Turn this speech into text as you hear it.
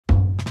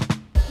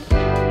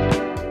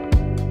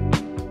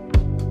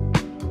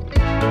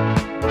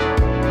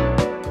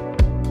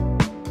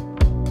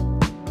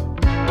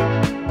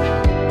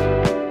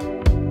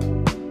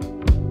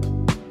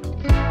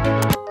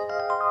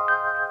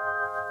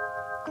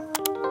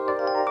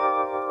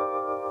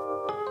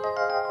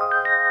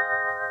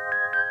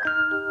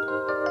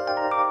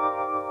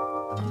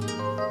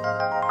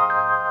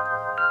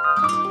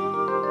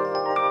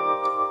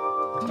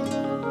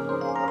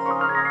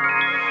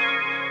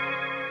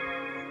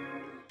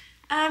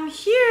I'm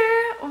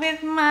here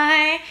with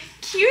my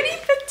cutie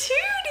patootie.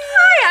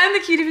 Hi, I'm the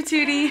cutie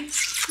patootie.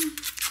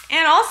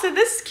 And also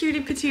this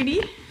cutie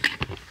patootie.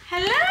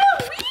 Hello,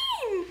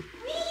 Ween.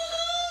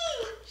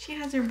 Ween. She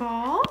has her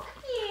ball.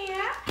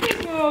 Yeah.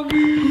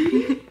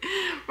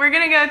 We're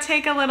gonna go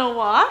take a little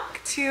walk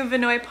to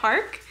Vinoy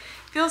Park.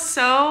 Feels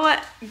so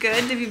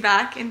good to be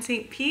back in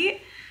St.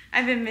 Pete.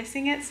 I've been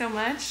missing it so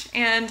much.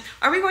 And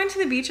are we going to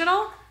the beach at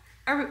all?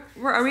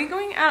 Are we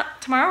going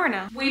out tomorrow or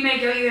no? We may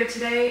go either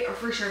today or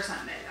for sure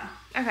Sunday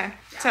though. Okay,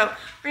 yeah. So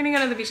we're gonna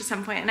go to the beach at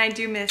some point, and I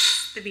do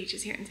miss the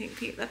beaches here in St.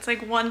 Pete. That's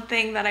like one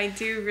thing that I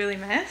do really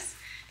miss.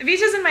 The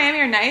beaches in Miami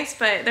are nice,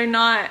 but they're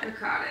not... They're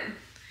crowded.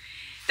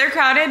 They're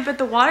crowded, but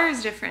the water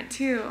is different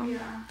too.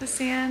 Yeah. The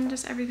sand,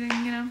 just everything,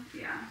 you know?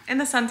 Yeah. And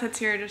the sunsets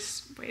here are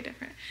just way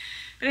different.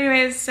 But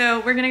anyways, so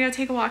we're gonna go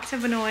take a walk to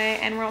Vinoy,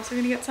 and we're also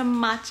gonna get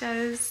some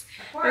matchas.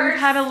 We've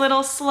had a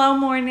little slow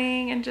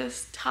morning and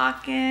just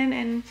talking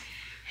and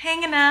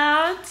hanging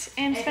out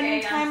and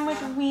spending time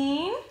with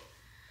Ween.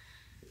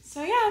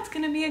 So yeah, it's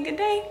gonna be a good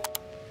day.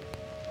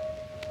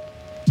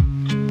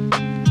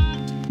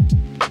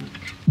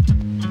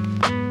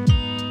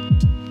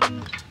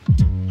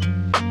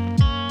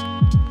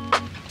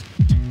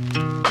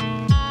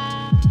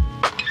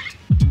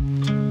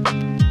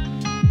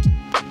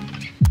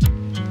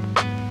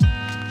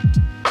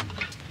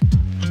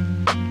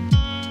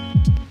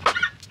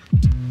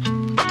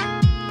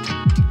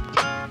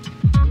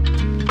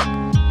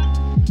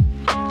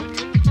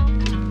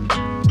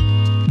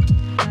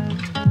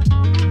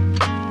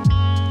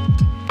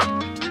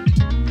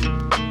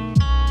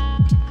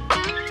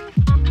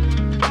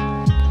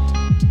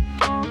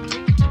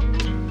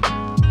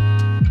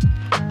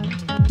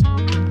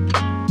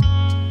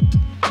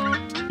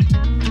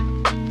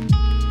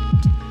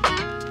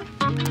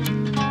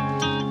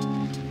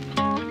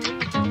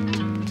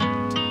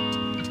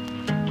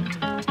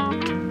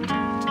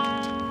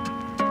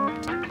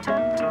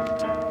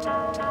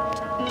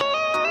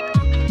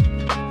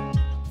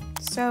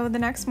 So the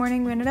next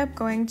morning we ended up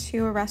going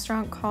to a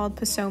restaurant called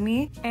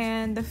Pasomi,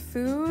 and the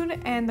food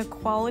and the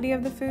quality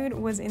of the food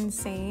was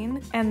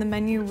insane and the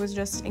menu was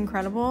just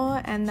incredible.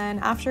 And then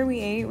after we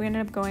ate, we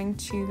ended up going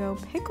to go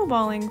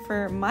pickleballing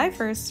for my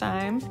first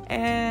time,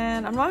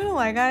 and I'm not gonna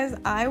lie guys,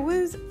 I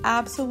was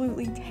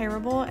absolutely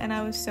terrible and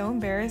I was so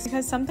embarrassed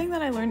because something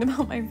that I learned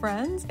about my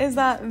friends is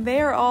that they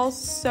are all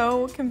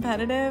so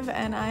competitive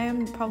and I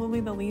am probably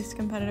the least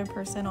competitive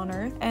person on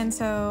earth. And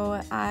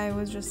so I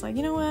was just like,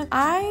 you know what,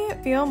 I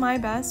feel my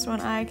best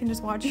when I can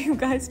just watch you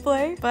guys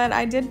play. But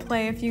I did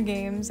play a few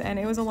games and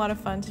it was a lot of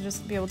fun to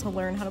just be able to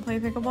learn how to play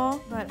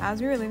pickleball. But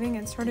as we were leaving,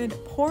 it started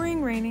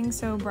pouring raining,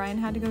 so Brian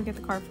had to go get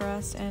the car for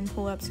us and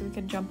pull up so we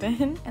could jump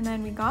in. And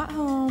then we got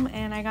home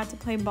and I got to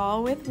play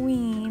ball with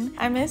Ween.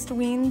 I missed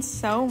Ween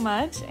so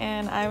much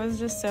and I was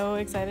just so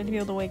excited to be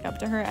able to wake up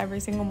to her every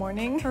single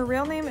morning. Her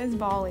real name is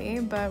Bali,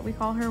 but we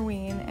call her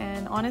Ween,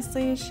 and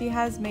honestly she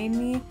has made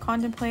me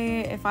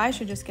contemplate if I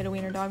should just get a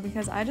wiener dog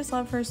because I just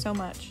love her so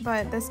much.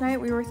 But this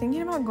night we were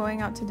thinking about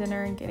going out to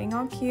dinner and getting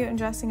all cute and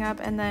dressing up,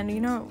 and then,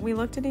 you know, we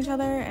looked at each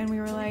other and we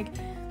were like,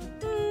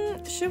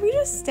 should we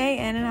just stay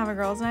in and have a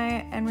girls'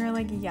 night? And we were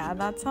like, yeah,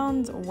 that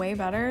sounds way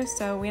better.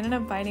 So we ended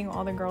up inviting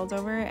all the girls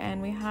over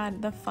and we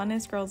had the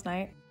funnest girls'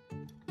 night.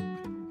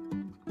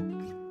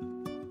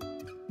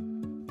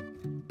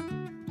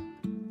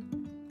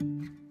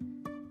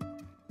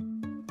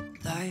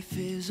 Life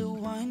is a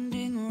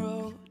winding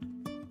road,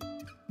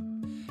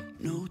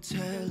 no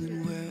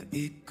telling where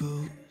it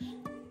goes.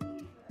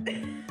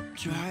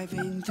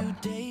 Driving through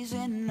days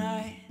and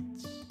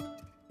nights,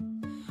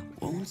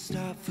 won't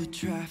stop for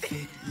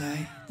traffic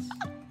lights.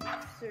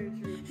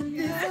 And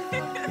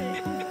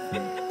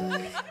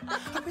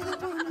I really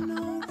wanna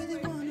know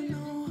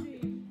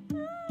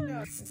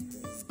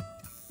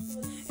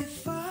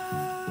if I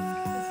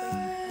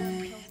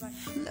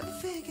never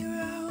figure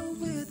out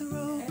where the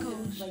road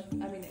goes.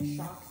 It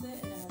shocks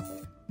it and then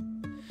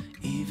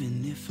it's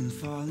Even if I'm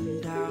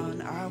falling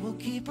down, I will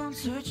keep on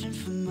searching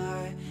for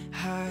my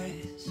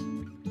highs.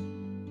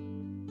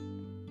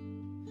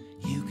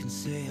 You can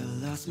say I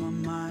lost my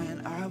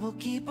mind, I will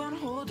keep on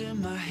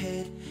holding my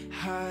head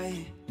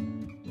high.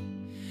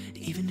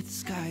 Even if the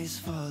sky is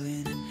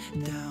falling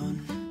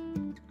down.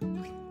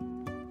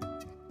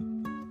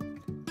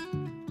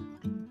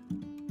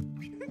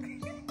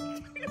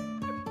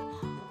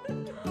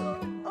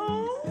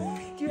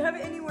 Do you have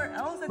it anywhere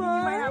else? I think you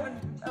might have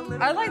a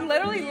little. I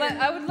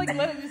would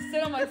let it just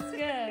sit on my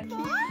skin.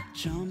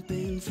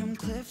 Jumping from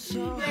cliffs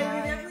so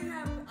high,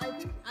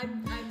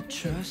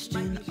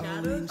 trusting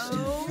our wings to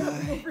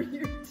fly. Over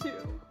you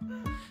too.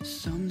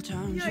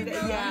 Sometimes you're Yeah, you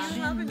have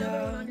crashing another one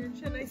on down, your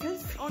chin. I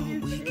guess on but your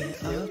we chin.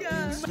 get up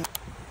Yeah. and start.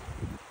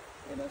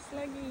 Little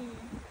sluggy.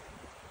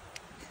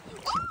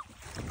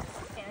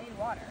 I need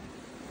water.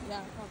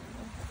 Yeah, probably.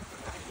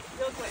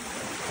 Real quick.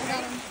 I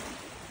got him.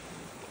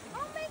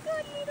 Oh my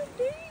god, little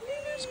baby,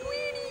 little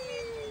squiddy.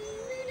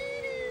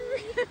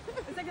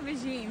 It's like a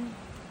vagine.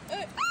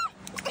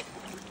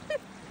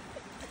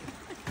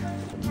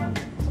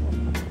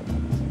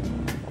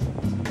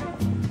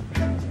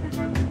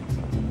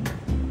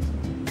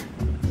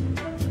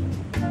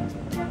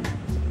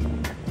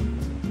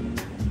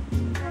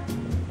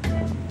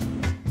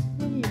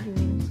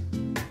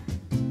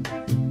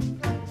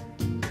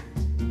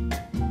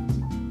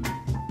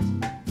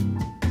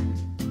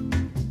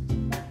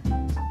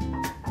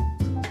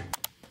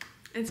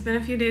 It's been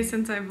a few days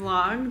since I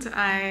vlogged.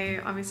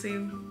 I obviously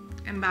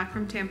am back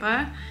from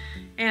Tampa,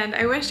 and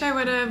I wish I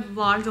would have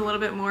vlogged a little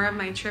bit more of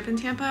my trip in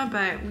Tampa,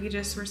 but we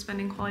just were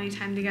spending quality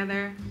time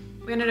together.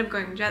 We ended up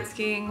going jet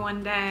skiing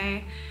one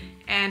day,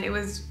 and it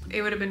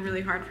would have been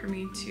really hard for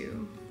me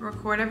to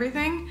record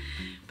everything.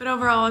 But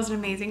overall, it was an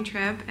amazing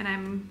trip, and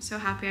I'm so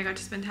happy I got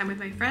to spend time with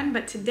my friend.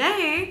 But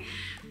today,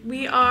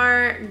 we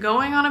are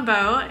going on a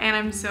boat, and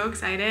I'm so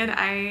excited.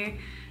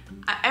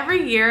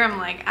 Every year, I'm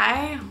like,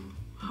 I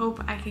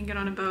hope I can get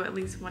on a boat at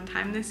least one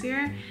time this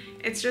year.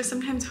 It's just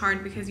sometimes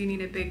hard because you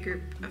need a big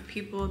group of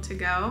people to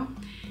go,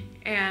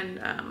 and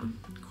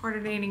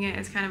coordinating it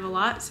is kind of a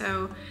lot.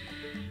 So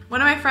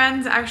one of my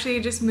friends actually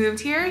just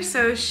moved here,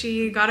 so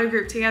she got a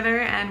group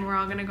together and we're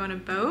all gonna go on a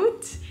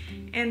boat.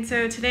 And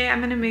so today I'm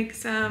gonna make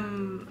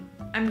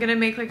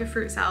like a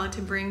fruit salad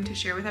to bring to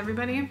share with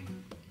everybody.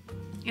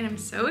 And I'm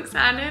so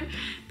excited.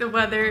 The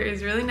weather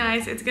is really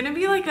nice. It's gonna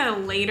be like a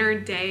later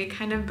day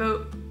kind of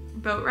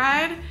boat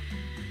ride.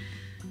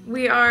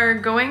 We are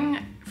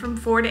going from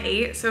 4 to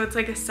 8, so it's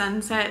like a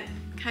sunset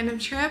kind of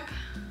trip,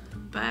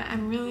 but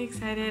I'm really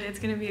excited. It's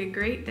gonna be a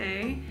great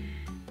day.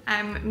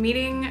 I'm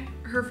meeting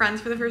her friends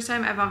for the first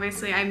time. I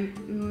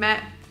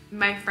met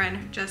my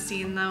friend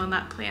Justine though, and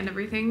that planned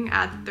everything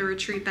at the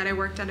retreat that I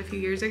worked at a few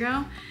years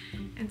ago.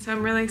 And so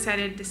I'm really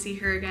excited to see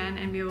her again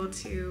and be able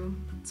to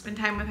spend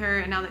time with her.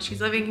 And now that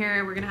she's living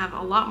here, we're gonna have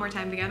a lot more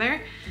time together.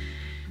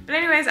 But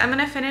anyways, I'm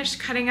gonna finish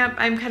cutting up.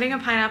 I'm cutting a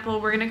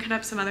pineapple. We're gonna cut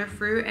up some other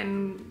fruit,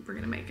 and we're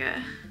gonna make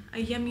a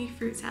yummy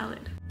fruit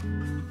salad.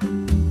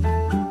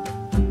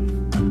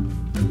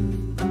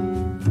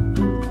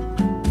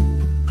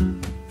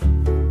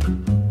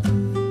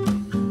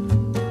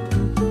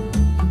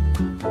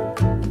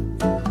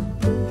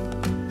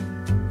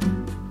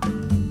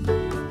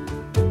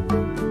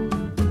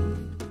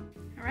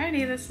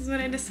 Alrighty, this is what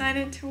I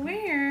decided to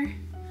wear.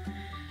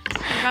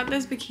 I got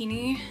this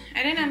bikini.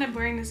 I didn't end up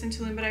wearing this in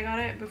Tulum, but I got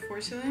it before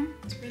Tulum.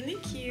 It's really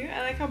cute.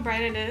 I like how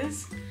bright it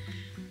is.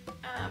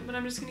 But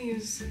I'm just gonna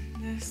use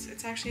this.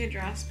 It's actually a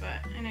dress,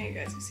 but I know you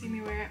guys have seen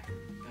me wear it.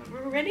 But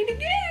we're ready to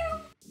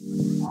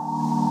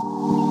go!